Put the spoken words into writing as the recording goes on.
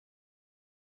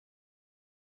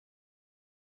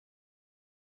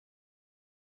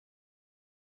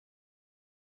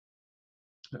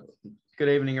Good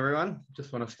evening, everyone.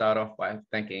 Just want to start off by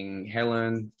thanking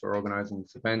Helen for organising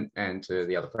this event and to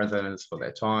the other presenters for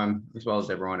their time, as well as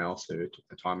everyone else who took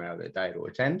the time out of their day to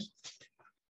attend.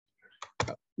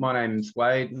 My name's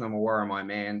Wade, and I'm a Warramai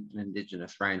man, an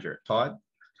Indigenous Ranger at Tide.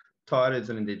 Tide is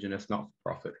an Indigenous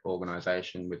not-for-profit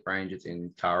organisation with ranges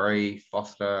in Taree,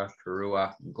 Foster,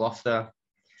 Karua, and Gloucester.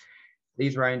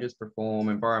 These rangers perform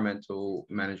environmental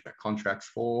management contracts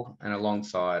for and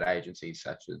alongside agencies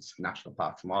such as National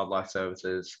Parks and Wildlife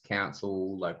Services,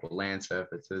 Council, local land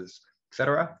surfaces,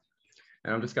 etc.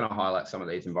 And I'm just going to highlight some of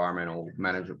these environmental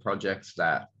management projects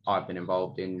that I've been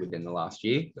involved in within the last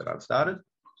year that I've started.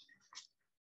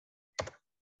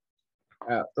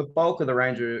 The bulk of the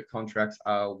ranger contracts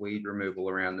are weed removal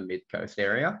around the mid-coast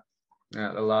area.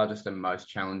 The largest and most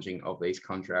challenging of these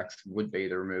contracts would be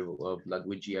the removal of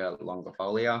Ludwigia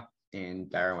longifolia in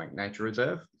Darrawonk Nature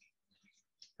Reserve.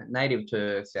 Native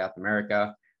to South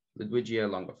America, Ludwigia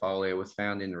longifolia was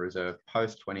found in the reserve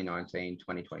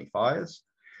post-2019-2020 fires,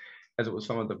 as it was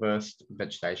some of the first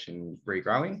vegetation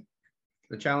regrowing.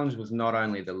 The challenge was not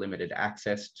only the limited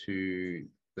access to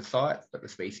the site, but the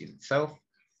species itself.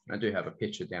 And I do have a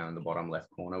picture down in the bottom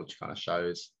left corner, which kind of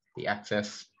shows the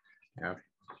access.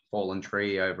 Fallen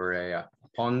tree over a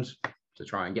pond to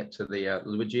try and get to the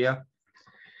Ludwigia.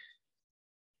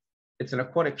 It's an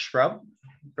aquatic shrub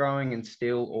growing in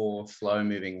still or slow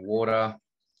moving water.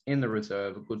 In the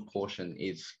reserve, a good portion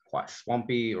is quite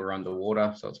swampy or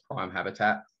underwater, so it's prime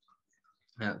habitat.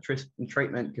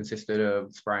 Treatment consisted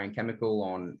of spraying chemical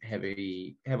on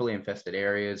heavily infested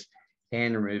areas,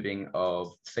 hand removing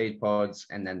of seed pods,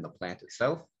 and then the plant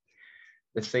itself.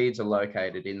 The seeds are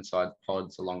located inside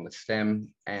pods along the stem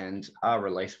and are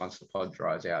released once the pod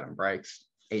dries out and breaks.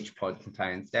 Each pod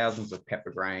contains thousands of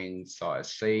pepper grain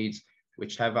sized seeds,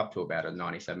 which have up to about a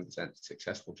 97%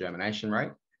 successful germination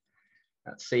rate.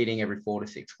 Seeding every 4 to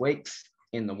 6 weeks.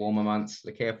 In the warmer months,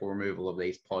 the careful removal of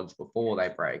these pods before they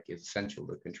break is essential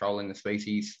to controlling the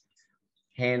species.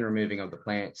 Hand removing of the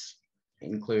plants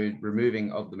include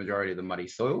removing of the majority of the muddy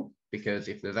soil, because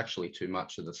if there's actually too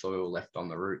much of the soil left on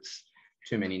the roots,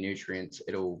 too many nutrients,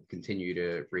 it'll continue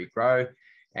to regrow,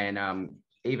 and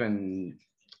even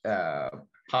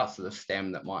parts of the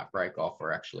stem that might break off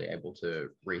are actually able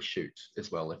to reshoot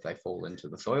as well if they fall into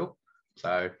the soil.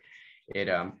 So it,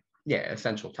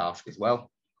 essential task as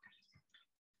well.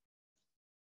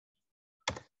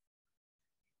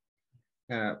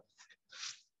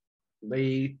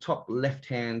 The top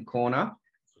left-hand corner,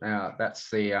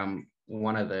 that's the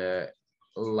one of the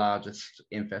largest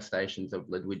infestations of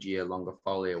Ludwigia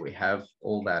longifolia we have.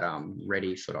 All that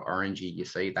reddy sort of orangey you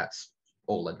see, that's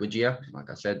all Ludwigia. Like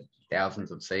I said,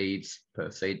 thousands of seeds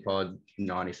per seed pod,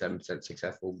 97%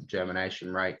 successful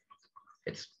germination rate.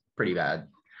 It's pretty bad.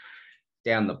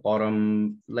 Down the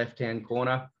bottom left-hand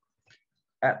corner,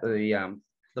 at the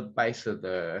base of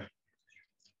the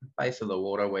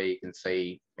water where you can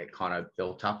see it kind of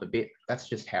built up a bit, that's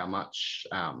just how much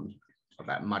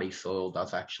that muddy soil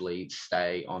does actually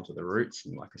stay onto the roots.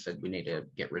 And like I said, we need to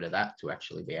get rid of that to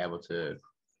actually be able to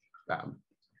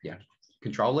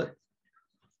control it.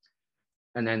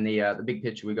 And then the big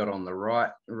picture we got on the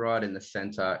right in the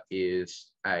center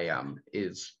is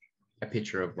a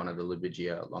picture of one of the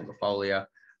Ludwigia longifolia.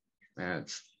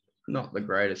 It's not the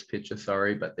greatest picture,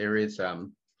 sorry, but there is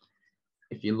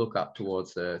if you look up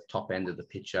towards the top end of the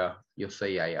picture, you'll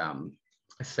see a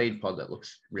seed pod that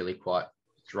looks really quite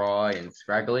dry and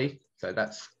scraggly. So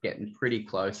that's getting pretty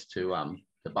close to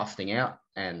busting out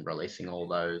and releasing all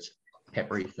those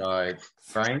peppery sized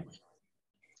grains.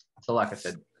 So like I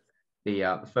said,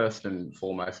 the first and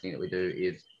foremost thing that we do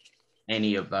is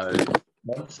any of those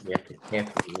pods we have to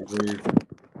carefully remove,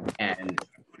 and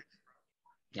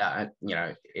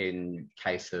in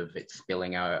case of it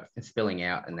spilling out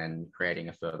and then creating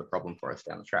a further problem for us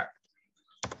down the track.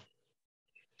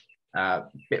 A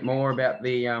bit more about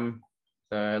the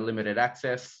limited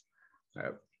access.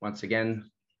 Once again,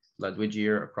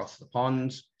 Ludwigia across the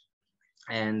pond,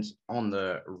 and on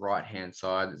the right hand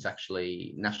side it's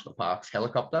actually National Parks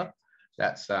helicopter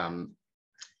that's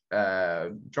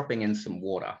dropping in some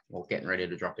water, or getting ready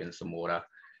to drop in some water,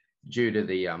 due to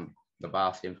the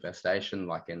vast infestation.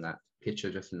 Like in that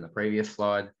picture just in the previous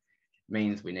slide,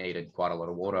 means we needed quite a lot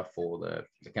of water for the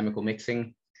chemical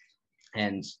mixing,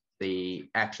 and the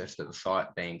access to the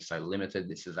site being so limited,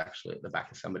 this is actually at the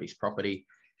back of somebody's property,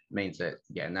 means that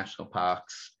National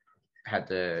Parks had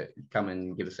to come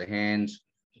and give us a hand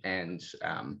and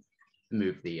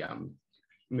move the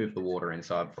water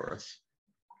inside for us.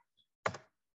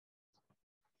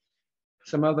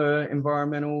 Some other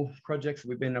environmental projects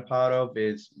we've been a part of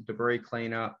is debris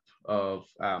cleanup, of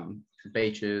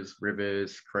beaches,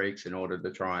 rivers, creeks in order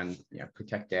to try and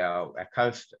protect our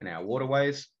coast and our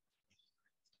waterways.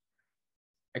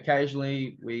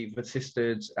 Occasionally, we've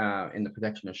assisted in the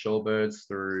protection of shorebirds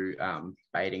through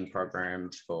baiting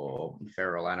programs for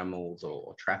feral animals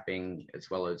or trapping, as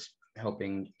well as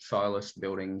helping Silas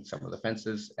building some of the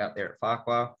fences out there at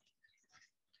Farquhar.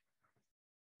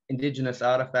 Indigenous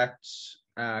artefacts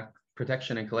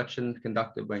protection and collection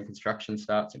conducted when construction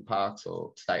starts in parks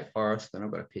or state forests. And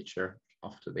I've got a picture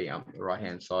off to the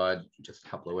right-hand side. Just a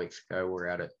couple of weeks ago, we were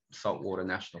out at Saltwater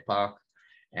National Park,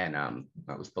 and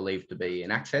that was believed to be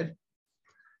an axe head,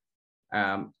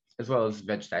 as well as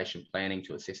vegetation planting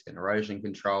to assist in erosion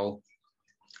control.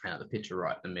 The picture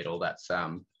right in the middle, that's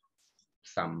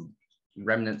some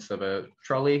remnants of a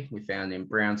trolley we found in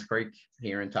Browns Creek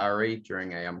here in Taree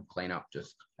during a cleanup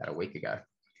just about a week ago.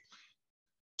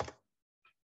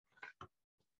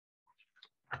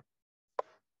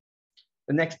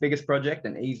 The next biggest project,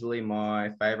 and easily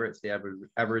my favourite, is the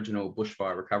Aboriginal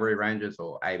Bushfire Recovery Rangers,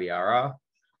 or ABRR.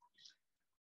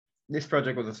 This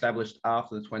project was established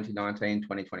after the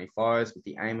 2019-2020 fires with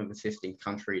the aim of assisting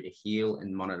country to heal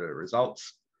and monitor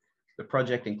results. The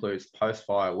project includes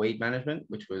post-fire weed management,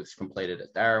 which was completed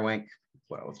at Darrawank,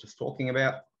 what I was just talking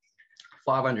about,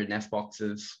 500 nest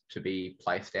boxes to be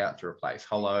placed out to replace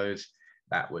hollows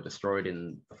that were destroyed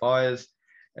in the fires,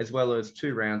 as well as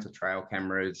 2 rounds of trail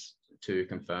cameras to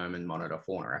confirm and monitor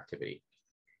fauna activity.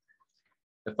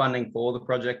 The funding for the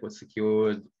project was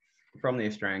secured from the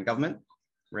Australian government,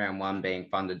 round 1 being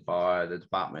funded by the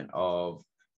Department of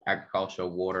Agriculture,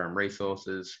 Water and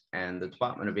Resources, and the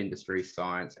Department of Industry,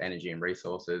 Science, Energy and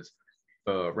Resources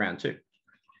for round 2.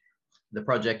 The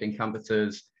project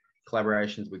encompasses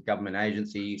collaborations with government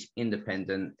agencies,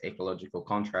 independent ecological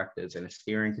contractors, and a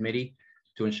steering committee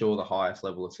to ensure the highest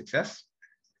level of success.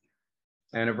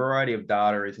 And a variety of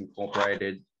data is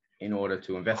incorporated in order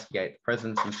to investigate the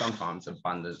presence and sometimes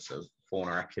abundance of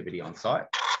fauna activity on site.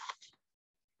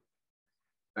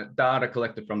 Data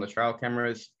collected from the trail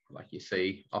cameras, like you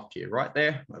see off to your right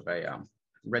there, of a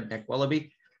redneck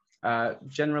wallaby,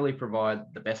 generally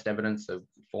provide the best evidence of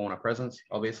fauna presence,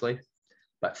 obviously,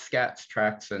 but scats,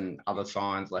 tracks, and other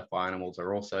signs left by animals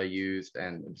are also used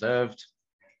and observed.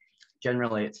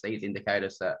 Generally, it's these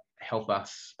indicators that help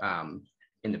us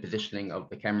in the positioning of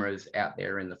the cameras out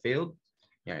there in the field,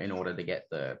 in order to get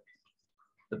the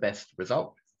best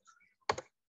result.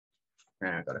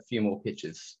 And I've got a few more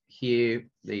pictures here.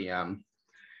 The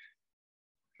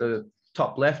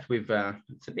top left,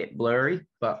 it's a bit blurry,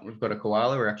 but we've got a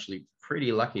koala. We're actually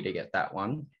pretty lucky to get that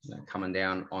one coming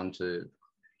down onto,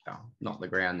 not the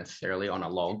ground necessarily, on a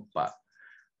log, but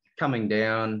coming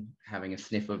down, having a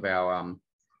sniff of our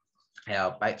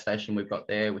bait station we've got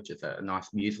there, which is a nice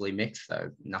muesli mix, so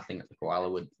nothing that the koala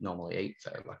would normally eat.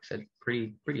 So like I said,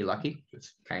 pretty lucky.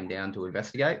 Just came down to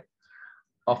investigate.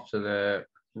 Off to the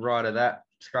right of that,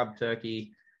 scrub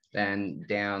turkey. Then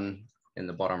down in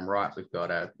the bottom right, we've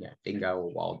got a dingo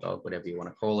or wild dog, whatever you want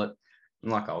to call it.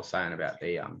 And like I was saying about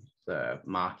the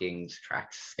markings,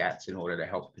 tracks, scats in order to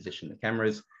help position the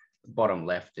cameras. The bottom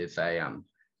left is a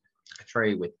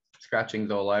tree with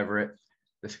scratchings all over it.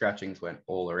 The scratchings went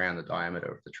all around the diameter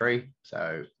of the tree,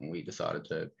 so we decided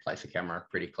to place a camera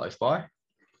pretty close by,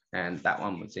 and that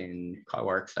one was in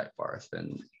Kaiwarik State Forest.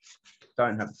 And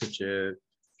don't have a picture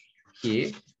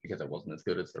here because it wasn't as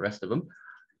good as the rest of them,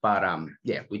 but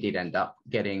yeah, we did end up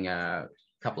getting a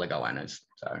couple of goannas,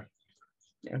 so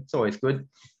yeah, it's always good.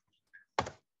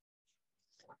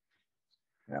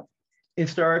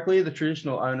 Historically, the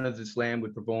traditional owners of this land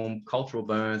would perform cultural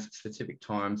burns at specific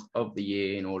times of the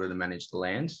year in order to manage the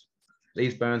land.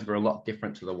 These burns were a lot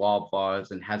different to the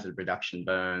wildfires and hazard reduction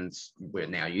burns we're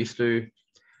now used to.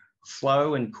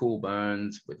 Slow and cool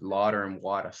burns with lighter and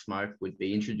whiter smoke would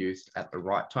be introduced at the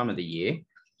right time of the year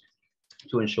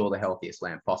to ensure the healthiest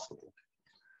land possible.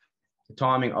 The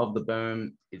timing of the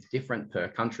burn is different per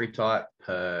country type,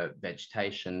 per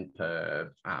vegetation,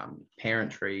 per parent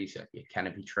trees, your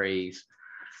canopy trees,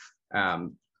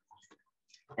 and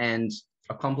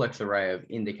a complex array of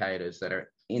indicators that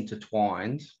are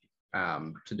intertwined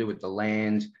to do with the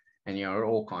land, and it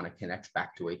all kind of connects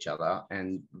back to each other,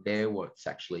 and they're what's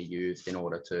actually used in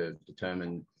order to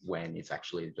determine when it's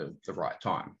actually the right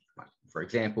time. Like, for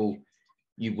example,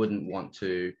 you wouldn't want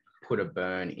to put a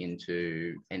burn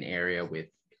into an area with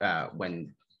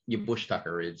when your bush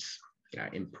tucker is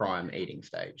in prime eating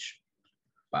stage.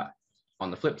 But on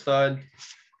the flip side,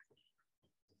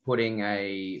 putting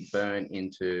a burn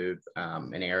into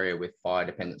an area with fire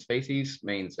dependent species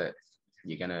means that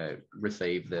you're going to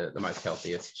receive the most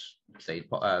healthiest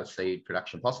seed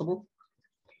production possible.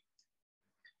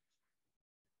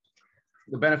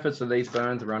 The benefits of these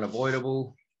burns are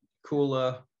unavoidable.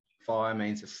 Cooler fire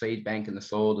means the seed bank in the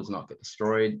soil does not get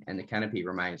destroyed and the canopy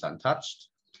remains untouched.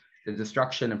 The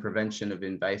destruction and prevention of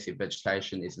invasive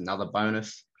vegetation is another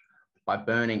bonus. By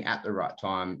burning at the right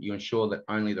time, you ensure that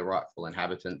only the rightful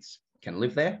inhabitants can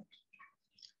live there.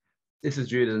 This is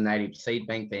due to the native seed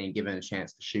bank being given a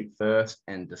chance to shoot first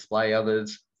and display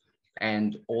others,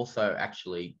 and also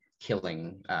actually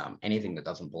killing anything that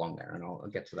doesn't belong there. And I'll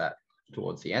get to that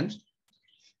towards the end.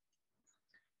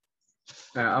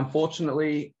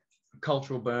 Unfortunately,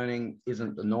 cultural burning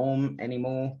isn't the norm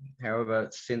anymore. However,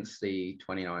 since the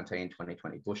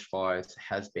 2019-2020 bushfires,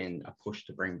 has been a push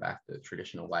to bring back the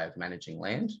traditional way of managing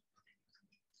land.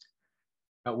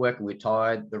 Working with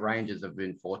Tide, the Rangers have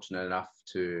been fortunate enough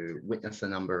to witness a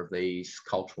number of these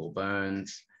cultural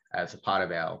burns as a part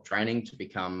of our training to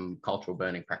become cultural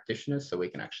burning practitioners, so we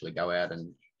can actually go out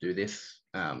and do this,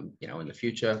 in the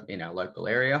future in our local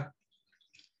area.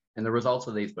 And the results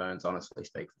of these burns honestly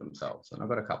speak for themselves. And I've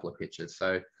got a couple of pictures.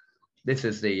 So this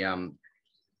is the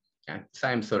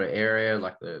same sort of area,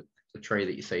 like the tree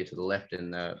that you see to the left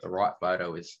in the right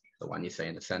photo is the one you see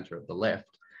in the center of the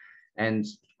left. And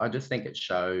I just think it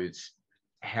shows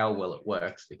how well it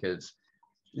works, because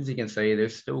as you can see,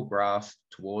 there's still grass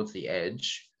towards the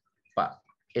edge, but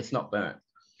it's not burnt.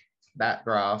 That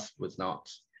grass was not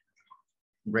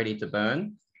ready to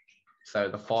burn. So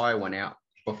the fire went out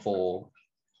before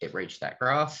it reached that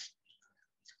grass,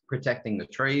 protecting the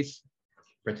trees,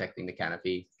 protecting the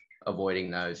canopy,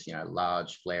 avoiding those,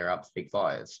 large flare-ups, big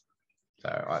fires.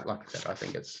 So like I said, I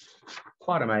think it's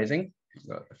quite amazing. I've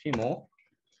got a few more.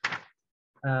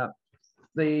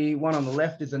 The one on the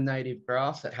left is a native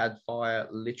grass that had fire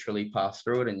literally pass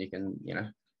through it, and you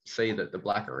can, see that the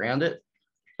black around it.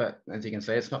 But as you can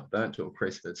see, it's not burnt to a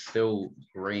crisp. It's still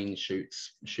green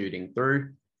shoots shooting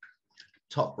through.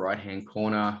 Top right-hand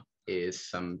corner is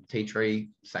some tea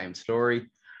tree, same story,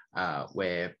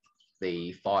 where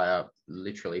the fire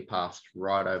literally passed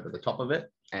right over the top of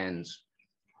it. And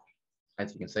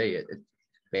as you can see, it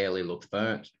barely looks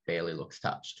burnt, barely looks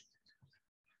touched.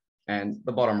 And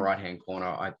the bottom right-hand corner,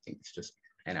 I think it's just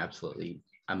an absolutely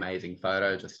amazing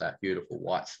photo, just that beautiful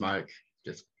white smoke,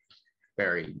 just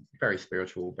very, very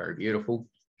spiritual, very beautiful.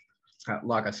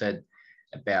 Like I said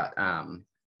about,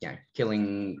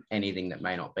 killing anything that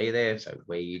may not be there, so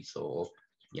weeds or,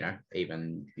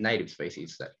 even native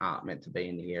species that aren't meant to be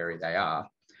in the area they are.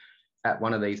 At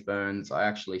one of these burns, I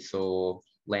actually saw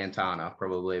lantana,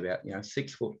 probably about,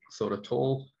 6 foot sort of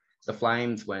tall. The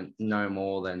flames went no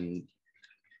more than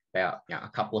about a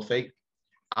couple of feet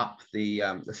up the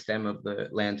stem of the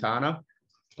lantana.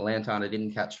 The lantana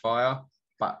didn't catch fire,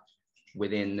 but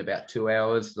within about 2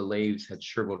 hours, the leaves had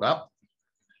shriveled up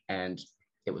and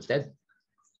it was dead.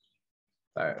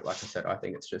 So like I said, I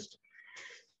think it's just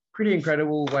pretty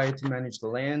incredible way to manage the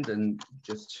land, and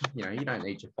just, you don't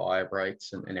need your fire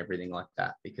breaks and everything like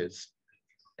that, because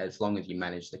as long as you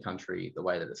manage the country the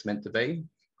way that it's meant to be,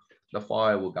 the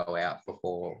fire will go out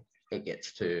before it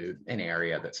gets to an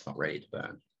area that's not ready to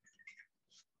burn.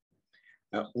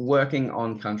 Working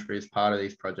on country as part of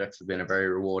these projects has been a very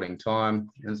rewarding time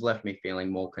and has left me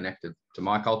feeling more connected to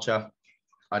my culture.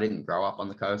 I didn't grow up on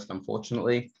the coast,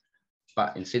 unfortunately,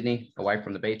 but in Sydney, away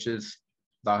from the beaches,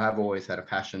 I have always had a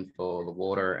passion for the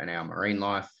water and our marine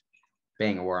life.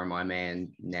 Being a Warramai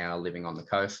man, now living on the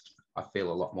coast, I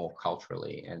feel a lot more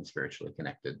culturally and spiritually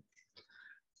connected.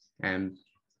 And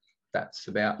that's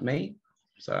about me.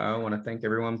 So I want to thank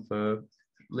everyone for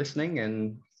listening,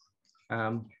 and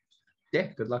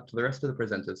good luck to the rest of the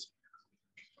presenters.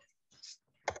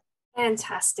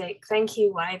 Fantastic. Thank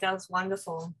you, Wade. That was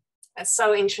wonderful. It's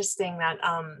so interesting that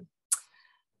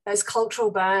those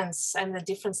cultural burns and the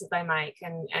difference that they make,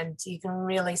 and you can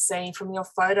really see from your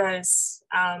photos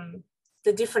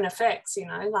the different effects,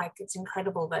 like it's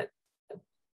incredible that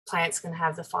plants can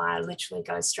have the fire literally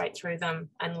go straight through them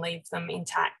and leave them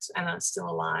intact and are still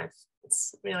alive.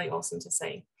 It's really awesome to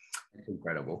see. It's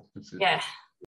incredible. Yeah.